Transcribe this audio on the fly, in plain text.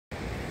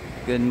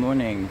Good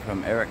morning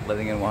from Eric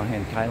living in Hua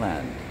Hin,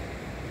 Thailand.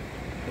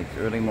 It's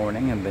early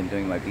morning. I've been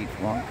doing my beach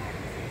walk.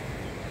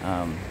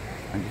 I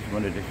just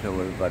wanted to show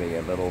everybody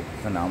a little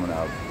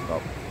phenomena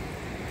about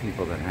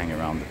people that hang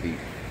around the beach.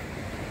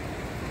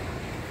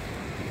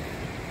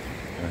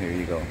 So here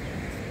you go.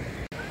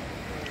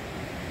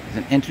 It's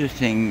an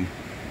interesting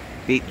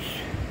beach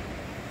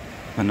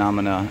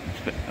phenomena,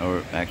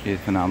 or actually a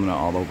phenomena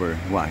all over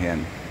Hua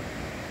Hin.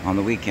 On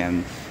the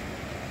weekends,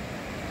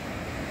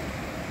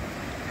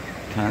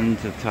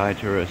 tons of Thai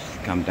tourists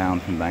come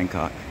down from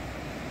Bangkok,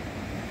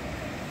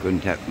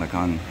 Guntep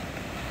Nakhon,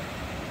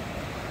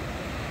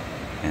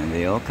 and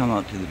they all come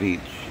out to the beach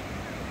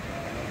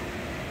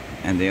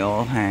and they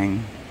all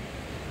hang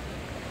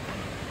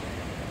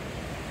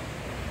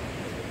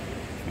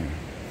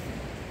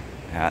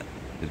at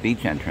the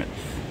beach entrance.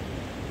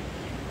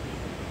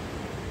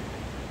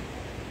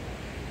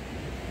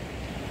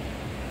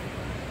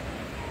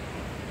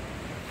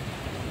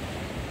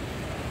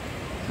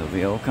 So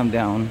they all come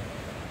down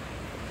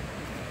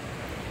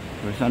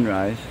for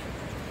sunrise,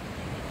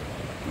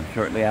 or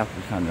shortly after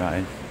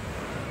sunrise,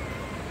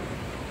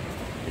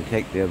 to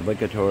take the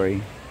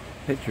obligatory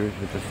pictures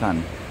with the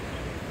sun.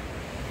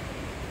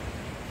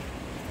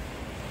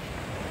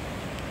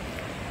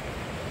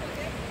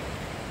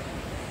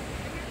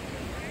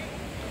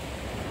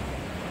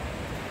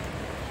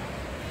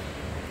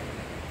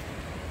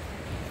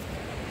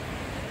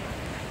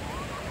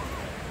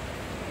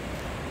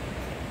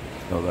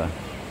 So the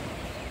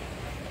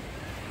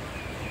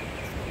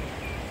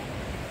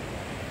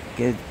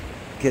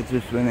kids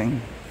are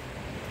swimming,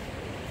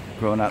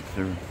 grown-ups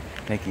are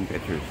taking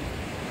pictures.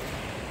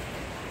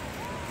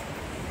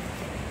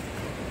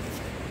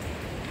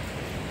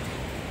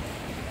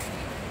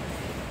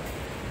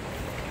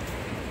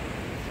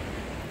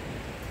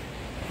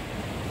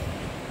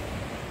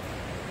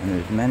 And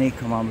there's many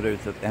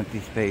kilometers of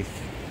empty space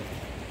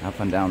up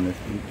and down this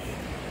beach,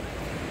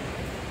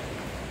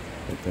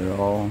 but they're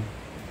all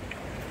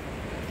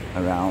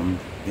around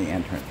the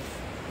entrance.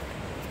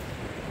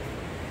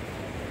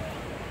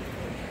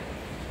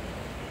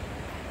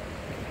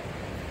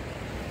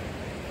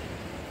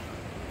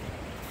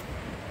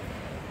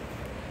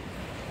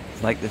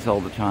 It's like this all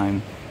the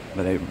time,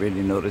 but I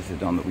really notice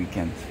it on the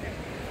weekends.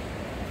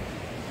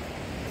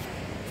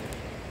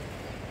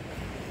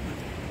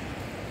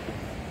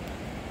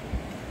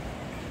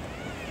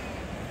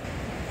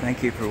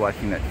 Thank you for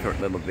watching that short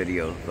little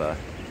video of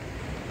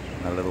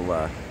my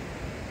little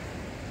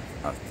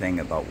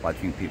thing about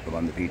watching people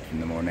on the beach in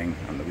the morning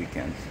on the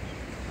weekends.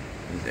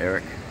 This is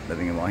Eric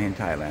living in Hua Hin,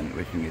 Thailand,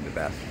 wishing you the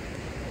best.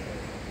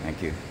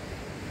 Thank you.